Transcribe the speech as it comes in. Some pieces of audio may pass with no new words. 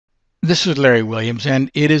This is Larry Williams,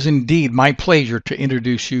 and it is indeed my pleasure to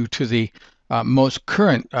introduce you to the most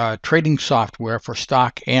current trading software for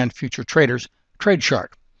stock and future traders, TradeShark.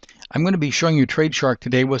 I'm going to be showing you TradeShark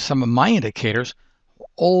today with some of my indicators,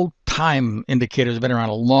 old-time indicators, have been around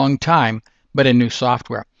a long time, but in new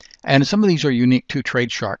software. And some of these are unique to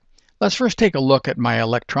TradeShark. Let's first take a look at my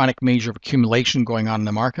electronic measure of accumulation going on in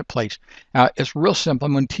the marketplace. It's real simple.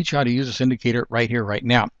 I'm going to teach you how to use this indicator right here, right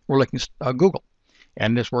now. We're looking at Google.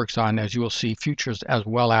 And this works on, as you will see, futures as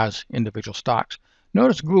well as individual stocks.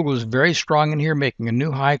 Notice Google is very strong in here, making a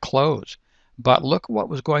new high close. But look what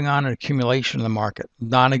was going on in accumulation in the market.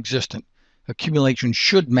 Non-existent. Accumulation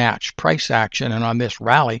should match price action, and on this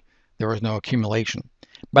rally, there was no accumulation.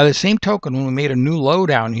 By the same token, when we made a new low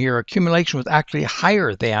down here, accumulation was actually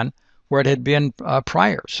higher than where it had been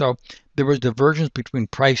prior. So there was divergence between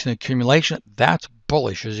price and accumulation. That's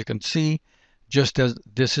bullish, as you can see, just as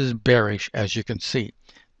this is bearish, as you can see.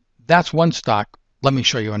 That's one stock. Let me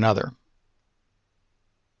show you another.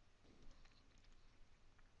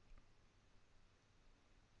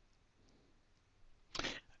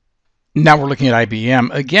 Now we're looking at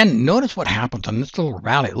IBM. Again, notice what happens on this little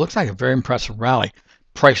rally. It looks like a very impressive rally.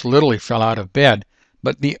 Price literally fell out of bed.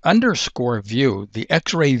 But the underscore view, the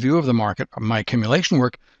X-ray view of the market, of my accumulation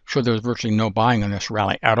work, showed there was virtually no buying on this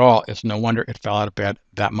rally at all. It's no wonder it fell out of bed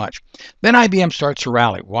that much. Then IBM starts to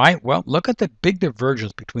rally. Why? Well, look at the big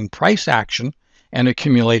divergence between price action and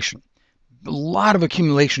accumulation. A lot of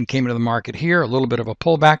accumulation came into the market here, a little bit of a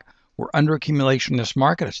pullback. We're under accumulation in this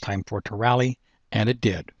market. It's time for it to rally, and it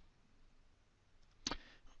did.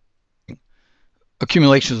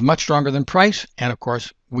 Accumulation is much stronger than price, and of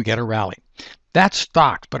course, we get a rally. That's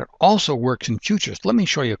stocks, but it also works in futures. Let me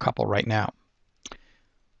show you a couple right now.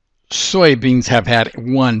 Soybeans have had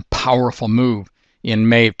one powerful move in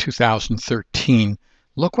May of 2013.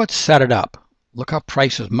 Look what set it up. Look how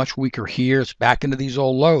price is much weaker here. It's back into these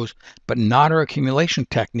old lows, but not our accumulation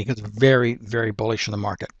technique. It's very, very bullish in the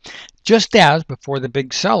market. Just as before the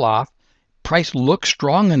big sell-off, price looked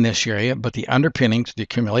strong in this area, but the underpinnings, the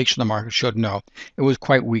accumulation of the market showed no. It was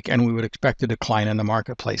quite weak, and we would expect a decline in the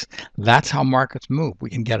marketplace. That's how markets move. We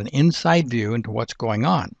can get an inside view into what's going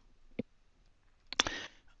on.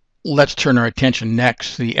 Let's turn our attention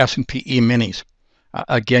next to the S&P E-minis.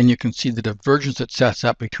 Again, you can see the divergence that sets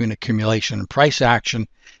up between accumulation and price action,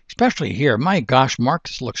 especially here. My gosh,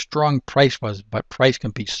 markets look strong, price was, but price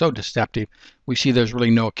can be so deceptive. We see there's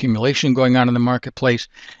really no accumulation going on in the marketplace,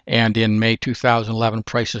 and in May 2011,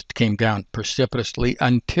 prices came down precipitously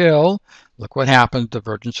until, look what happens,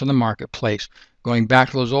 divergence in the marketplace. Going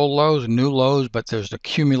back to those old lows, new lows, but there's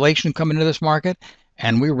accumulation coming into this market,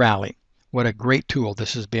 and we rally. What a great tool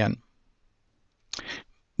this has been.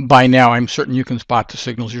 By now, I'm certain you can spot the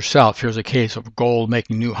signals yourself. Here's a case of gold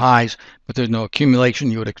making new highs, but there's no accumulation.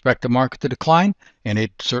 You would expect the market to decline, and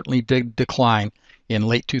it certainly did decline in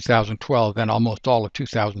late 2012 and almost all of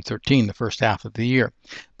 2013, the first half of the year.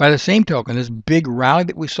 By the same token, this big rally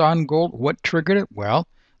that we saw in gold, what triggered it? Well,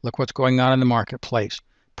 look what's going on in the marketplace.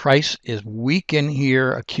 Price is weak in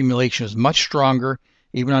here. Accumulation is much stronger.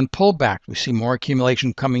 Even on pullbacks, we see more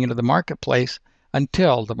accumulation coming into the marketplace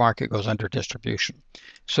until the market goes under distribution.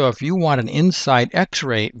 So if you want an inside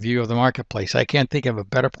X-ray view of the marketplace, I can't think of a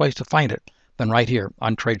better place to find it than right here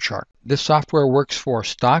on TradeShark. This software works for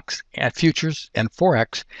stocks, futures, and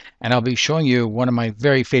Forex, and I'll be showing you one of my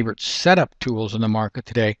very favorite setup tools in the market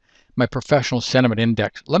today, my professional sentiment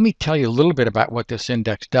index. Let me tell you a little bit about what this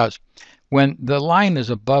index does. When the line is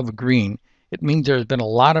above green, it means there's been a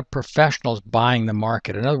lot of professionals buying the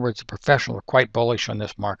market. In other words, the professionals are quite bullish on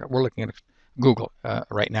this market. We're looking at Google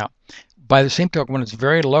right now. By the same token, when it's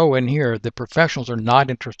very low in here, the professionals are not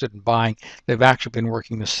interested in buying. They've actually been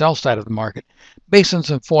working the sell side of the market based on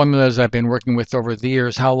some formulas I've been working with over the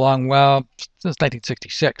years. How long? Well, since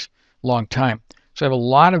 1966, long time. So I have a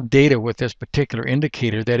lot of data with this particular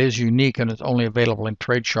indicator that is unique and is only available in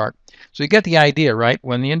TradeShark. So you get the idea, right?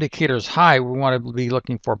 When the indicator is high, we want to be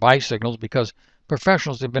looking for buy signals because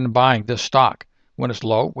professionals have been buying this stock. When it's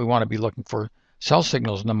low, we want to be looking for sell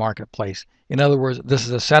signals in the marketplace. In other words, this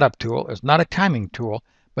is a setup tool. It's not a timing tool,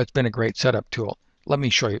 but it's been a great setup tool. Let me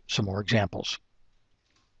show you some more examples.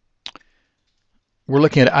 We're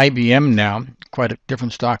looking at IBM now, quite a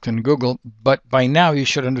different stock than Google, but by now you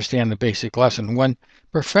should understand the basic lesson. When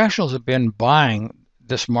professionals have been buying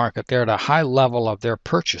this market, they're at a high level of their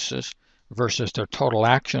purchases versus their total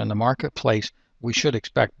action in the marketplace. We should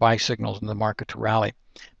expect buy signals in the market to rally.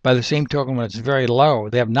 By the same token, when it's very low,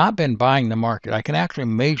 they have not been buying the market. I can actually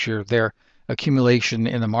measure their accumulation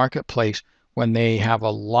in the marketplace when they have a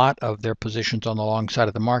lot of their positions on the long side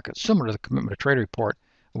of the market, similar to the commitment to trade report.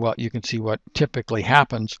 Well, you can see what typically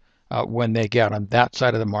happens when they get on that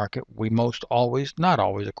side of the market, we most always, not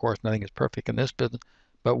always, of course, nothing is perfect in this business,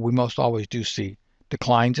 but we most always do see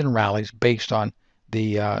declines and rallies based on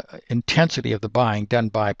the intensity of the buying done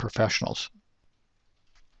by professionals.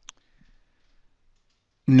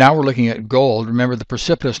 Now we're looking at gold. Remember the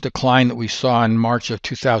precipitous decline that we saw in March of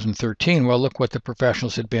 2013? Well, look what the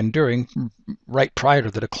professionals had been doing right prior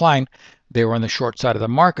to the decline. They were on the short side of the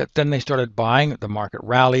market. Then they started buying. The market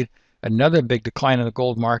rallied. Another big decline in the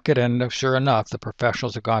gold market, and sure enough, the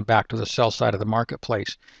professionals have gone back to the sell side of the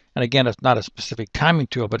marketplace. And again, it's not a specific timing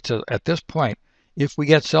tool, but at this point, if we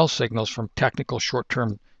get sell signals from technical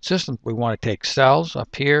short-term systems, we want to take sells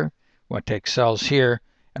up here, we want to take sells here,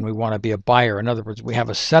 and we want to be a buyer. In other words, we have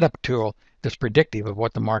a setup tool that's predictive of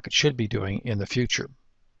what the market should be doing in the future.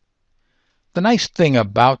 The nice thing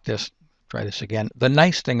about this, try this again, the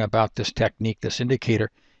nice thing about this technique, this indicator,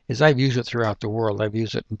 is I've used it throughout the world. I've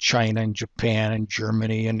used it in China and Japan and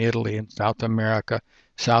Germany and Italy and South America,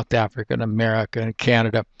 South Africa and America and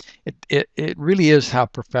Canada. It really is how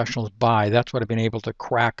professionals buy. That's what I've been able to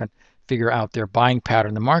crack and figure out their buying pattern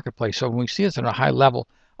in the marketplace. So when we see this at a high level,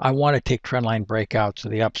 I want to take trendline breakouts to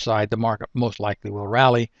the upside. The market most likely will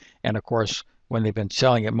rally. And of course, when they've been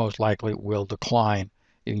selling, it most likely will decline.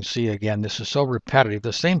 You can see again, this is so repetitive.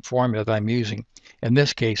 The same formula that I'm using in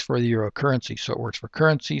this case for the euro currency. So it works for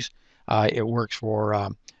currencies. It works for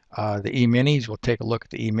the E-minis. We'll take a look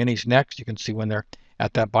at the E-minis next. You can see when they're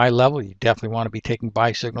at that buy level, you definitely want to be taking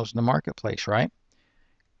buy signals in the marketplace, right?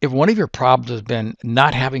 If one of your problems has been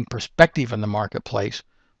not having perspective in the marketplace,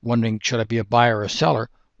 wondering should I be a buyer or a seller,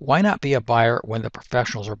 why not be a buyer when the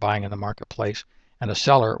professionals are buying in the marketplace and a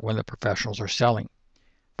seller when the professionals are selling?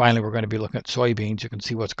 Finally, we're going to be looking at soybeans. You can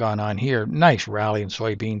see what's gone on here. Nice rally in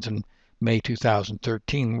soybeans in May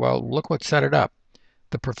 2013. Well, look what set it up.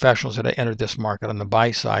 The professionals had entered this market on the buy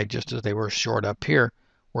side just as they were short up here,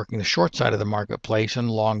 working the short side of the marketplace and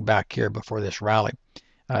long back here before this rally.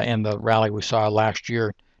 And the rally we saw last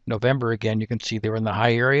year, November, again, you can see they were in the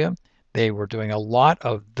high area. They were doing a lot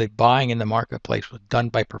of the buying in the marketplace was done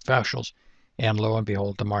by professionals, and lo and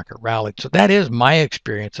behold, the market rallied. So that is my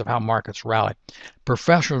experience of how markets rally.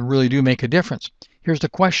 Professionals really do make a difference. Here's the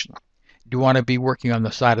question. Do you want to be working on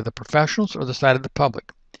the side of the professionals or the side of the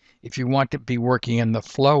public? If you want to be working in the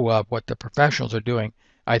flow of what the professionals are doing,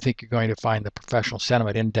 I think you're going to find the professional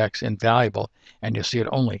sentiment index invaluable, and you'll see it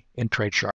only in TradeShark.